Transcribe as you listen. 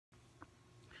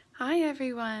Hi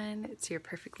everyone, it's your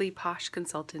perfectly posh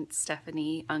consultant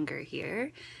Stephanie Unger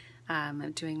here.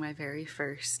 I'm doing my very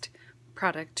first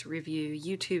product review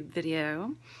YouTube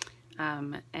video,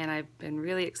 and I've been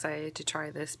really excited to try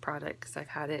this product because I've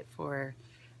had it for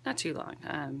not too long,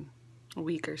 a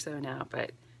week or so now,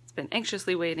 but it's been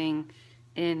anxiously waiting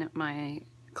in my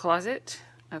closet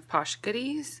of Posh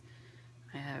goodies.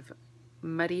 I have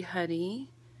Muddy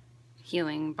Honey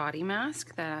healing body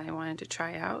mask that I wanted to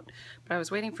try out, but I was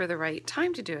waiting for the right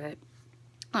time to do it.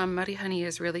 Muddy Honey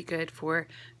is really good for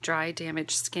dry,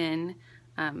 damaged skin,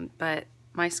 but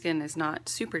my skin is not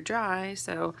super dry,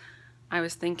 so I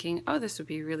was thinking, oh, this would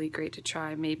be really great to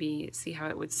try, maybe see how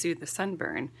it would soothe the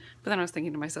sunburn. But then I was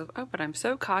thinking to myself, oh, but I'm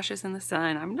so cautious in the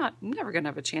sun, I'm never gonna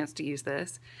have a chance to use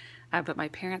this. But my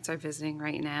parents are visiting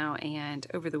right now, and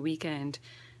over the weekend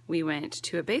we went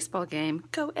to a baseball game.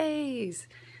 Go A's!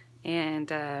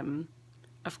 And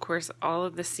of course all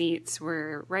of the seats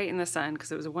were right in the sun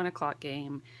because it was a 1 o'clock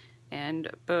game, and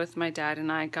both my dad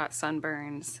and I got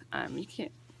sunburns. You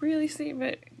can't really see,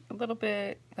 but a little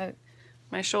bit.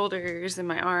 My shoulders and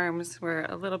my arms were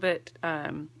a little bit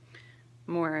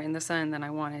more in the sun than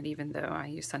I wanted, even though I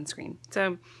use sunscreen.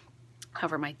 So,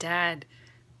 however, my dad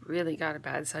really got a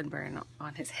bad sunburn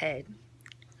on his head.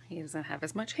 He doesn't have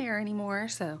as much hair anymore,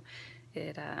 so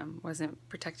it wasn't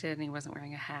protected, and he wasn't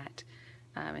wearing a hat,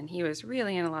 and he was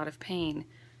really in a lot of pain.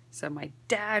 So my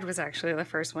dad was actually the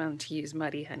first one to use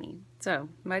Muddy Honey. So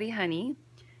Muddy Honey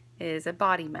is a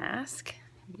body mask.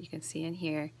 You can see in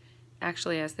here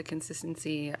actually has the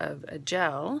consistency of a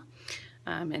gel,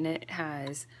 and it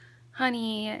has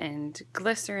honey and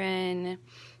glycerin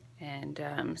and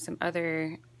some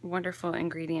other wonderful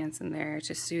ingredients in there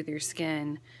to soothe your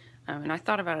skin. And I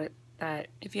thought about it that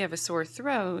if you have a sore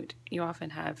throat, you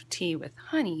often have tea with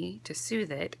honey to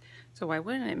soothe it. So why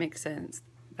wouldn't it make sense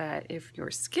that if your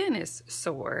skin is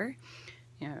sore,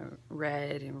 you know,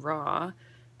 red and raw,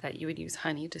 that you would use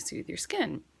honey to soothe your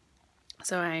skin?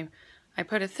 So I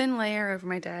put a thin layer over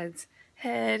my dad's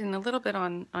head and a little bit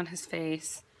on his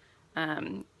face,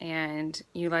 and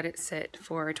you let it sit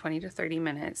for 20 to 30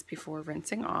 minutes before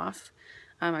rinsing off.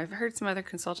 I've heard some other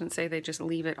consultants say they just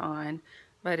leave it on,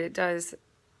 but it does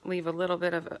leave a little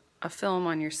bit of a film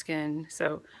on your skin,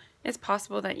 so it's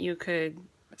possible that you could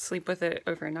sleep with it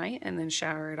overnight and then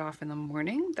shower it off in the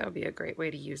morning. That would be a great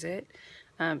way to use it,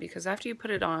 because after you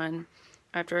put it on,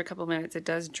 after a couple minutes it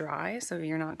does dry, so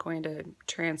you're not going to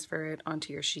transfer it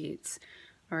onto your sheets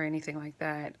or anything like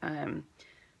that.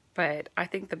 But I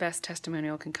think the best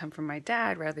testimonial can come from my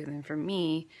dad rather than from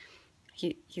me.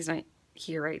 He's not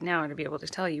here right now to be able to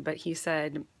tell you, but he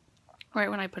said right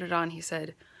when I put it on, he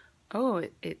said, oh,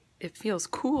 it feels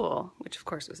cool, which of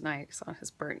course was nice on his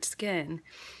burnt skin.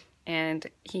 And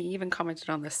he even commented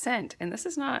on the scent. And this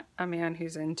is not a man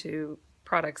who's into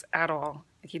products at all.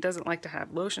 He doesn't like to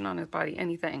have lotion on his body,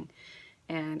 anything.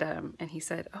 And he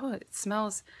said, oh, it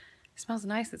smells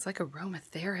nice. It's like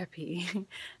aromatherapy.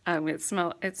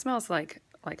 It smells like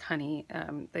honey.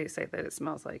 They say that it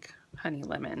smells like honey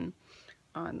lemon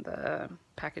on the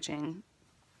packaging.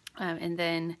 And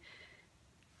then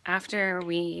after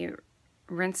we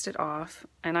rinsed it off,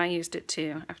 and I used it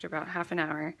too after about half an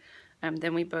hour,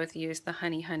 then we both used the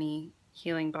Honey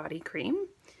Healing Body Cream,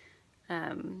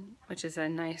 which is a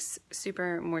nice,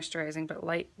 super moisturizing but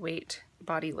lightweight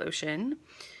body lotion,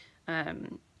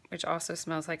 which also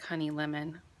smells like honey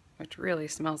lemon, which really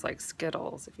smells like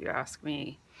Skittles if you ask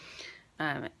me.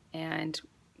 And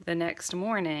the next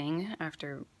morning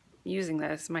after using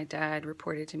this, my dad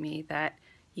reported to me that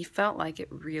he felt like it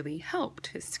really helped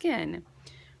his skin.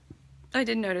 I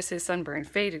did notice his sunburn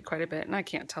faded quite a bit, and I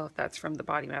can't tell if that's from the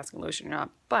body mask and lotion or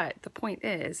not, but the point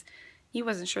is, he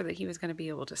wasn't sure that he was going to be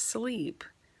able to sleep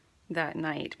that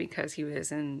night because he was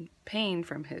in pain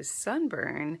from his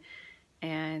sunburn,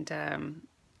 and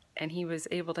he was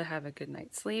able to have a good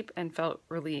night's sleep and felt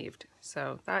relieved.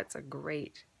 So that's a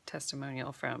great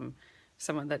testimonial from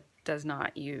someone that does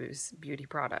not use beauty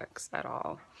products at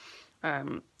all.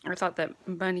 I thought that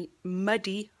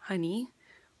Muddy Honey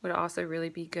would also really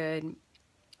be good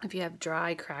if you have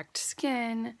dry, cracked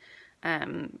skin.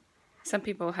 Some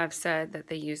people have said that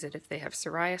they use it if they have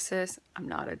psoriasis. I'm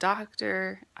not a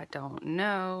doctor, I don't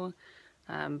know,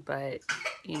 but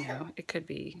you know, it could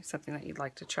be something that you'd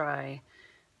like to try.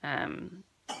 And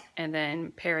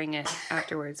then pairing it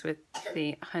afterwards with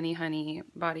the Honey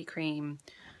body cream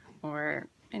or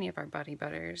any of our body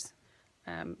butters.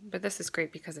 But this is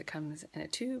great because it comes in a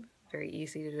tube, very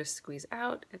easy to just squeeze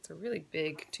out. It's a really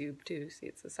big tube too. See,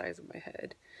 it's the size of my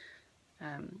head.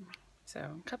 So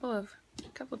a couple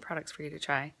of products for you to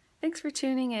try. Thanks for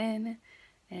tuning in,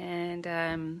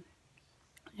 and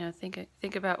You know,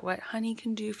 think about what honey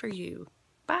can do for you.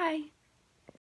 Bye.